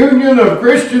a Union of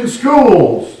Christian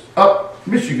Schools up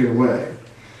Michigan way.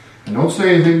 And don't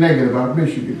say anything negative about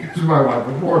Michigan, because my wife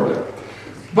was born there.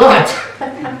 But,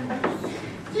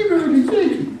 you know what he's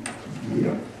thinking.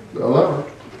 Yeah, I love her.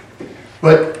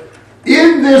 But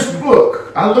in this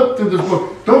book, I looked through this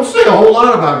book, don't say a whole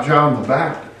lot about John the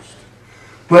Baptist.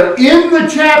 But in the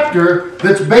chapter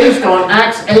that's based on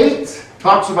Acts 8,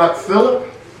 talks about Philip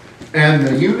and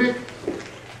the eunuch.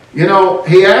 You know,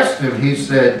 he asked him, he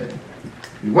said,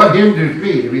 "What hinders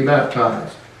me to be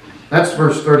baptized?" That's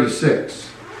verse 36.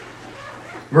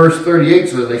 Verse 38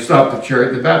 says they stopped the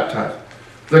chariot, they baptized.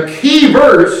 The key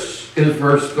verse is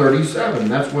verse 37.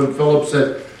 That's when Philip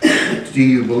said, "Do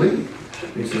you believe?"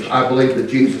 He says, "I believe that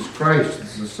Jesus Christ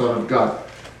is the Son of God."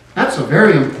 That's a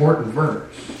very important verse.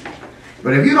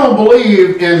 But if you don't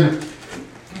believe in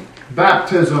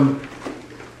baptism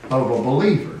of a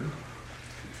believer,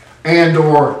 and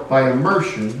or by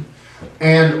immersion,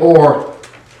 and or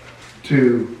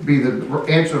to be the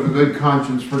answer of a good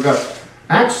conscience for God,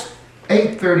 Acts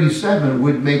 8:37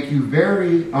 would make you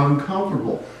very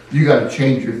uncomfortable. You got to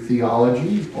change your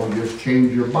theology or just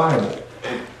change your Bible.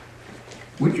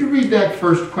 Would you read that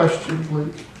first question,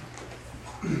 please?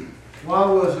 Why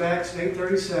was Acts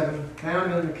 8:37,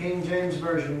 found in the King James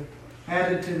Version,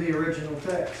 added to the original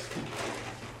text?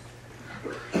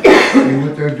 See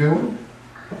what they're doing?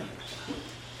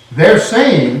 They're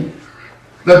saying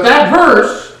that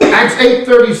verse, Acts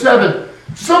 8:37,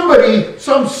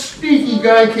 some sneaky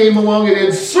guy came along and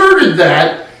inserted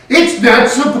that. It's not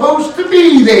supposed to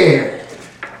be there.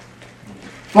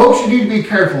 Folks, you need to be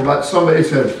careful about somebody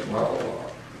says, "Well,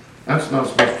 that's not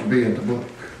supposed to be in the book."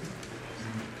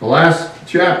 The last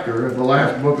chapter of the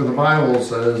last book of the Bible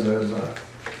says there's a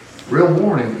real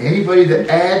warning. Anybody that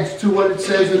adds to what it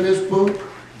says in this book,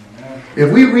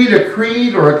 if we read a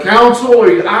creed or a council, or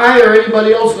I or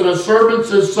anybody else in a sermon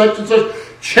says such and such,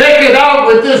 check it out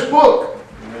with this book.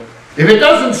 If it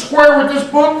doesn't square with this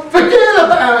book, forget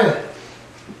about it.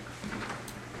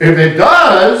 If it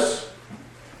does,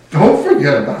 don't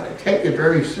forget about it. Take it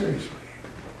very seriously.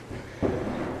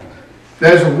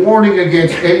 There's a warning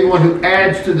against anyone who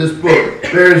adds to this book.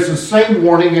 There is the same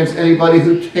warning against anybody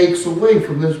who takes away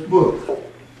from this book.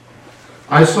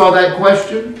 I saw that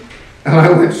question, and I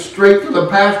went straight to the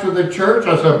pastor of the church.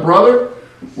 I said, "Brother,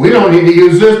 we don't need to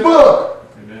use this book."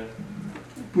 Amen.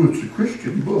 It's a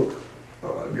Christian book.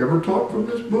 Have you ever taught from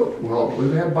this book? Well,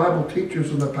 we've had Bible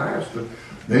teachers in the past, and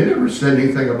they never said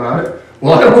anything about it.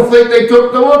 Well, I don't think they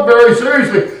took the book very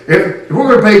seriously. If we're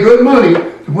going to pay good money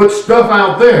to put stuff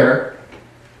out there,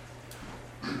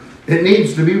 it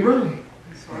needs to be right.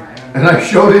 And I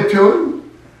showed it to him,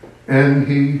 and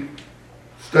he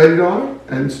studied on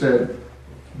it and said,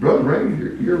 "Brother Ray,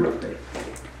 you're right."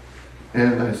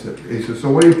 And I said, he said, "So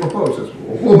what do you propose?" I said,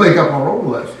 "Well, we'll make up our own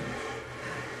lessons.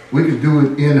 We can do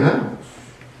it in-house.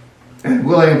 And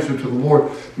we'll answer to the Lord,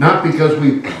 not because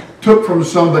we took from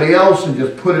somebody else and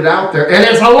just put it out there. And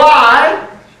it's a lie.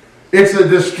 It's a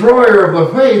destroyer of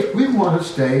the faith. We want to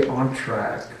stay on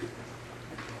track."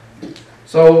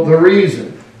 So the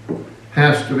reason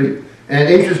has to be, and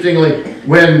interestingly,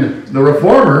 when the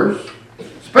reformers,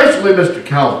 especially Mr.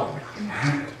 Calvin,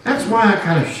 that's why I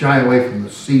kind of shy away from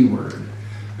the C word,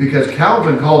 because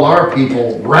Calvin called our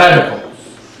people radicals.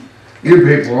 You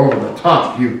people are over the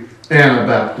top, you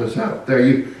Anabaptists out there.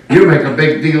 You make a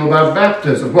big deal about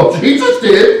baptism. Well, Jesus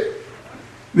did.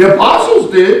 The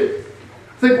apostles did.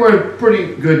 I think we're in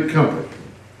pretty good company.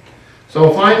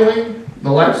 So finally,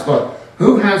 the last thought.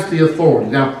 Who has the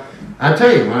authority? Now, I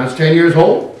tell you, when I was 10 years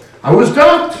old, I was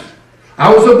dunked.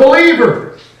 I was a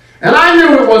believer. And I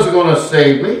knew it wasn't going to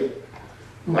save me.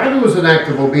 I knew it was an act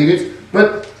of obedience.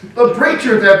 But the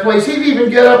preacher at that place, he'd even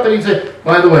get up and he'd say,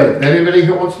 "By the way, if anybody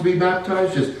who wants to be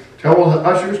baptized, just tell the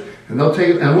ushers, and they'll tell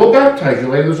you, and we'll baptize you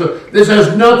later." So this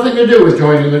has nothing to do with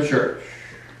joining the church.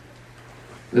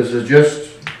 This is just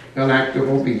an act of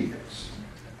obedience.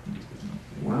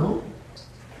 Well,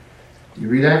 you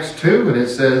read Acts 2, and it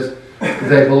says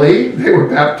they believed, they were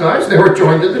baptized, they were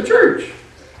joined in the church.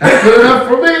 That's good enough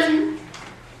for me.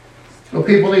 So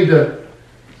people need to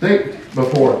think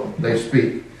before they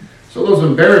speak. So those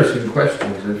embarrassing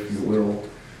questions, if you will,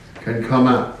 can come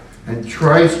out. And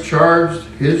Christ charged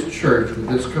his church with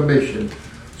this commission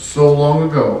so long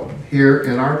ago here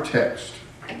in our text.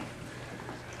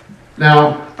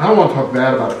 Now, I don't want to talk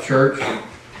bad about a church,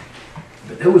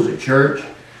 but there was a church,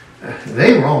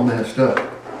 they were all messed up.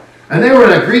 And they were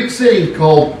in a Greek city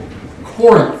called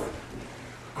Corinth.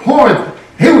 Corinth,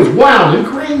 it was wild and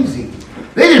crazy.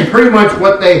 They did pretty much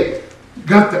what they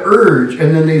got the urge,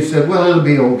 and then they said, well, it'll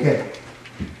be okay.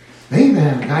 They even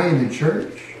had a guy in the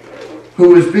church who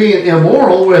was being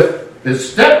immoral with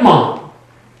his stepmom.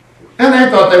 And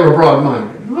they thought they were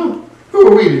broad-minded. Well, who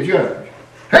are we to judge?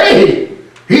 Hey,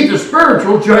 he the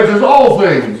spiritual judges all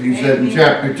things, he said in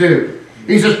chapter 2.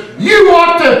 He says, you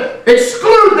ought to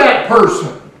exclude that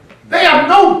person. They have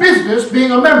no business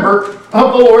being a member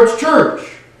of the Lord's church.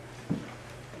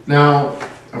 Now,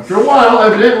 after a while,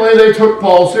 evidently they took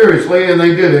Paul seriously and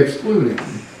they did exclude him.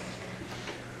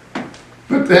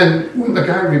 But then, when the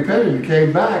guy repented and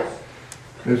came back,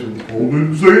 they said, Paul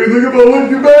didn't say anything about letting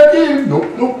you back in.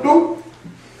 Nope.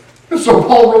 And so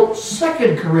Paul wrote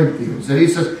 2 Corinthians, and he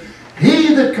says,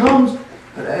 he that comes,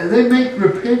 they make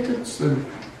repentance and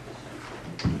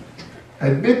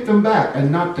admit them back,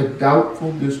 and not to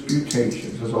doubtful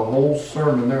disputations. There's a whole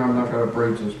sermon there I'm not going to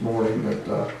preach this morning,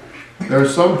 but there are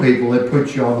some people that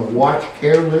put you on the watch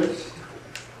care list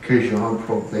because you're on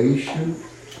probation.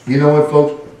 You know what,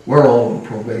 folks? We're all on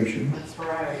probation. That's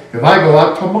right. If I go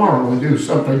out tomorrow and do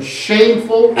something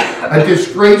shameful, a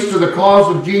disgrace to the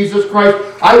cause of Jesus Christ,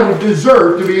 I would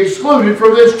deserve to be excluded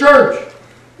from this church.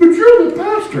 But you're the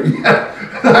pastor.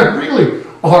 Yeah, I really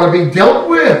ought to be dealt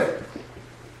with.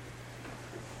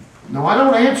 No, I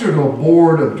don't answer to a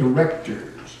board of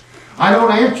directors. I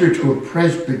don't answer to a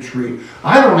presbytery.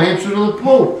 I don't answer to the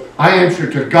Pope. I answer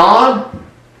to God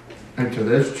and to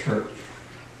this church.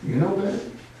 You know that?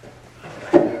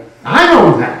 I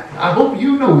know that. I hope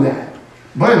you know that.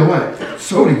 By the way,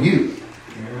 so do you.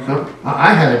 So,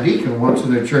 I had a deacon once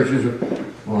in the church. He said,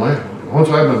 well, once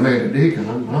I've been made a deacon,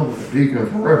 I'm a deacon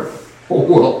forever.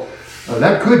 Oh, well,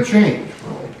 that could change.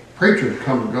 Well, preachers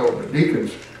come and go, but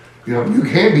deacons, you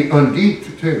can be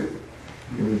undeeked too.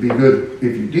 It would be good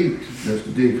if you deeked,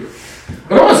 Mr. Deacon.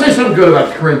 But I want to say something good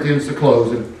about the Corinthians to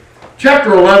close. In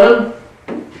chapter 11,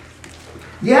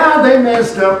 yeah, they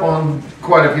messed up on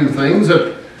quite a few things.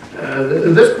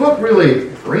 This book really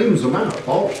reams them out.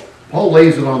 Paul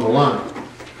lays it on the line.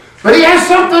 But he has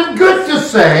something good to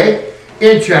say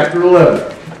in chapter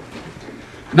 11.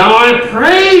 Now I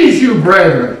praise you,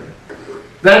 brethren,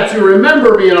 that you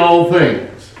remember me in all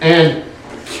things, and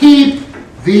keep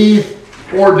the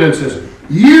ordinances.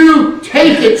 You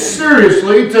take it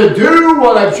seriously to do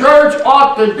what a church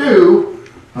ought to do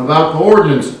about the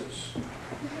ordinances.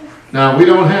 Now, we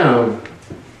don't have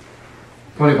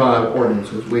 25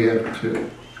 ordinances. We have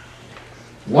 2.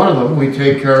 One of them we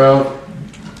take care of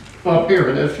up here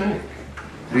in this tank.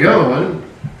 The other one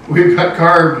we've got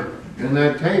carved in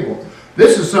that table.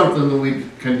 This is something that we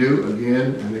can do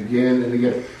again and again and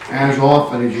again. As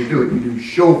often as you do it, you do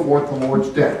show forth the Lord's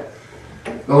death.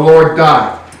 The Lord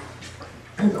died.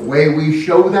 And the way we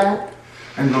show that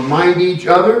and remind each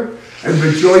other and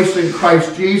rejoice in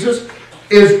Christ Jesus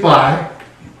is by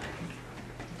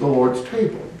the Lord's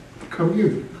table,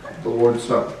 communion, the Lord's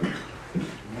Supper.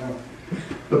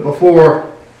 But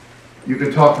before you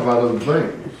can talk about other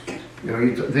things,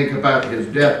 you think about his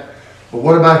death. But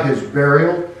what about his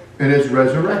burial and his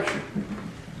resurrection?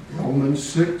 Romans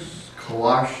 6,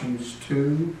 Colossians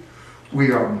 2.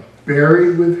 We are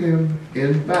buried with him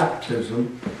in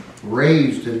baptism,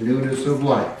 raised in newness of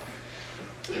life.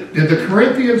 Did the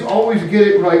Corinthians always get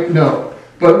it right? No.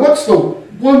 But what's the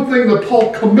one thing that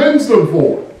Paul commends them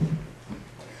for?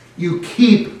 You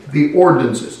keep the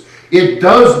ordinances. It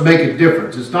does make a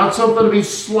difference. It's not something to be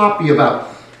sloppy about.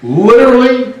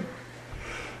 Literally,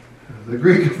 the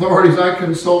Greek authorities I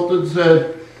consulted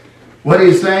said, what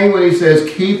he's saying when he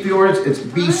says keep the ordinance, it's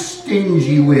be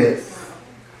stingy with.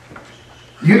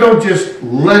 You don't just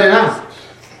let it out.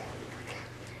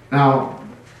 Now,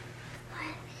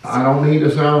 I don't mean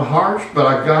to sound harsh, but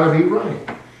I've got to be right.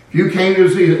 If you came to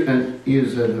see it and you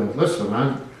said, listen,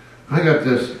 I got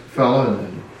this fella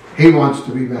and he wants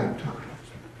to be baptized.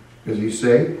 Is he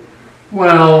saved?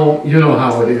 Well, you know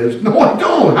how it is. No, I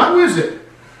don't. How is it?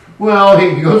 Well,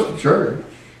 he goes to church.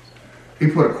 He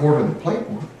put a quarter in the plate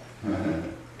once.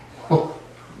 Oh,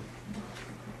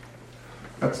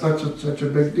 that's not such a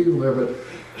big deal there. But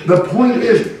the point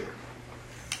is,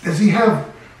 does he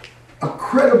have a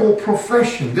credible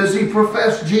profession? Does he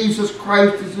profess Jesus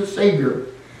Christ as his Savior?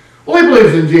 Well, he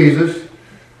believes in Jesus.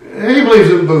 And he believes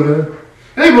in Buddha.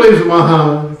 And he believes in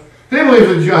Muhammad. And he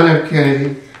believes in John F.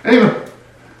 Kennedy.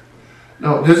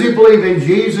 No, does he believe in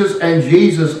Jesus and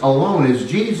Jesus alone? Is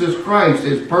Jesus Christ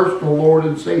his personal Lord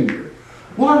and Savior?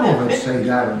 Well, I don't know if I say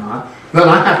that or not. Then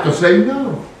I have to say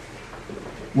no.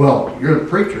 Well, you're the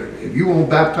preacher. If you won't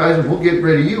baptize him, we'll get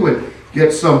rid of you. And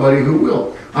get somebody who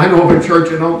will. I know of a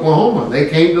church in Oklahoma. They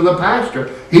came to the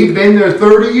pastor. He'd been there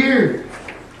 30 years.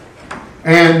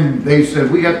 And they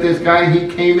said, we got this guy. He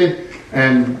came in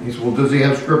and he said, well, does he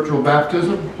have scriptural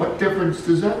baptism? What difference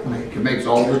does that make? It makes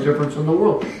all the difference in the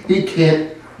world. He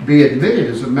can't be admitted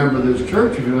as a member of this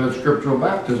church if you don't have scriptural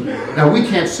baptism. Now, we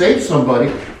can't save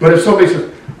somebody, but if somebody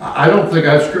says, I don't think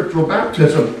I have scriptural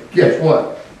baptism, guess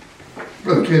what?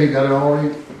 Brother Kenny got it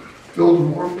already filled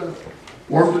and warmed up.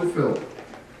 Warmed and filled.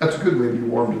 That's a good way to be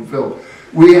warmed and filled.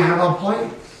 We have a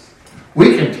place.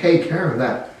 We can take care of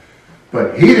that.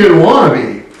 But he didn't want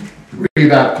to be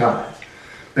rebaptized.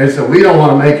 They said, we don't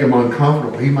want to make him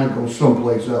uncomfortable. He might go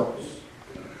someplace else.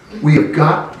 We have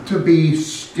got to be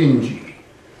stingy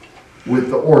with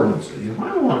the ordinances. You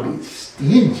don't want to be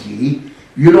stingy.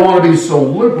 You don't want to be so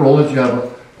liberal that you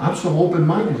have I'm so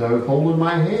open-minded. I was holding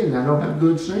my head and I don't have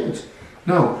good sense.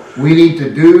 No, we need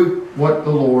to do what the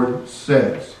Lord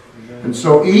says. And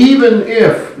so even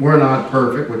if we're not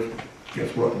perfect, which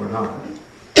guess what, we're not.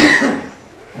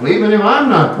 Well, even if I'm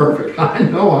not perfect, I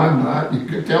know I'm not. You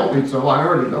can tell me so. I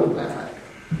already know that.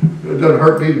 It doesn't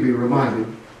hurt me to be reminded.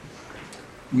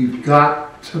 We've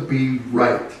got to be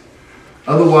right.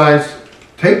 Otherwise,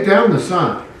 take down the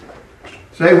sign.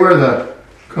 Say we're the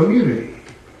community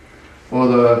or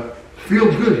the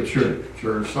feel-good church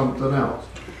or something else.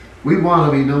 We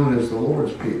want to be known as the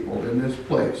Lord's people in this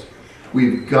place.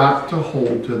 We've got to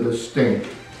hold to this standard.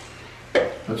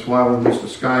 That's why when Mr.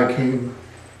 Sky came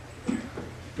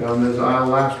down this aisle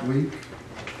last week,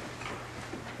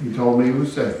 he told me he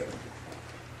was saved.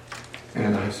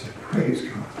 And I said, praise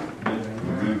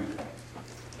God.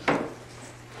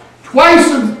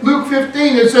 Twice in Luke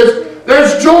 15 it says,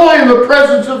 there's joy in the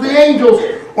presence of the angels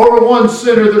over one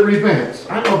sinner that repents.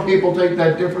 I know people take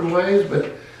that different ways,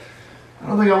 but I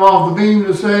don't think I'm off the beam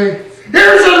to say,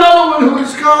 here's another one who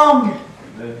has come.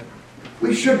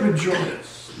 We should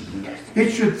rejoice.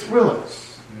 It should thrill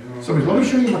us. Somebody, let me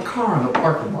show you my car in the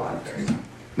parking lot.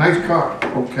 Nice car.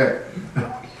 Okay.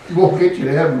 It won't get you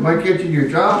to heaven. It might get you your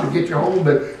job and get you home,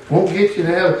 but won't get you to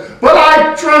heaven. But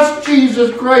I trust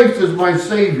Jesus Christ as my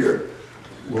Savior.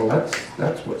 Well,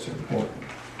 that's what's important.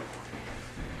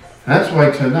 That's why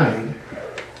tonight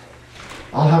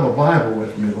I'll have a Bible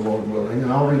with me, the Lord willing,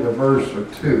 and I'll read a verse or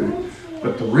two.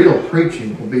 But the real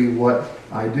preaching will be what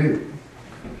I do.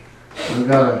 I've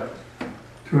got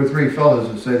 2 or 3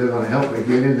 fellows that say they're going to help me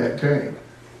get in that tank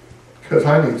because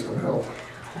I need some help.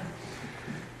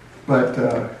 But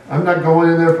I'm not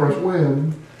going in there for a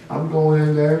swim. I'm going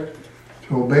in there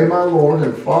to obey my Lord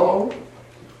and follow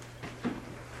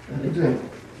an example.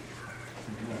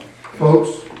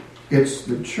 Folks, it's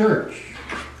the church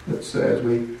that says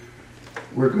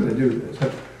we're going to do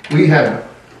this. We had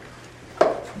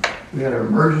an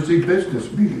emergency business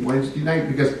meeting Wednesday night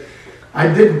because I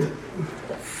didn't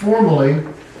formally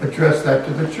address that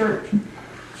to the church.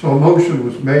 So a motion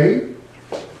was made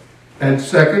and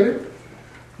seconded,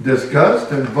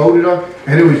 discussed, and voted on,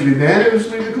 and it was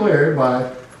unanimously declared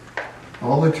by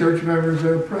all the church members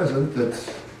that are present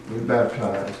that we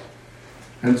baptized.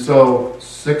 And so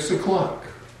 6 o'clock,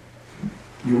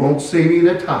 you won't see me in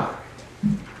a tie.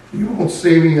 You won't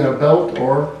see me in a belt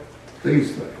or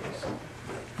these things.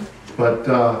 But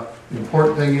the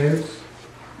important thing is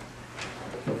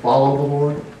to follow the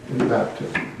Lord in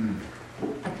baptism.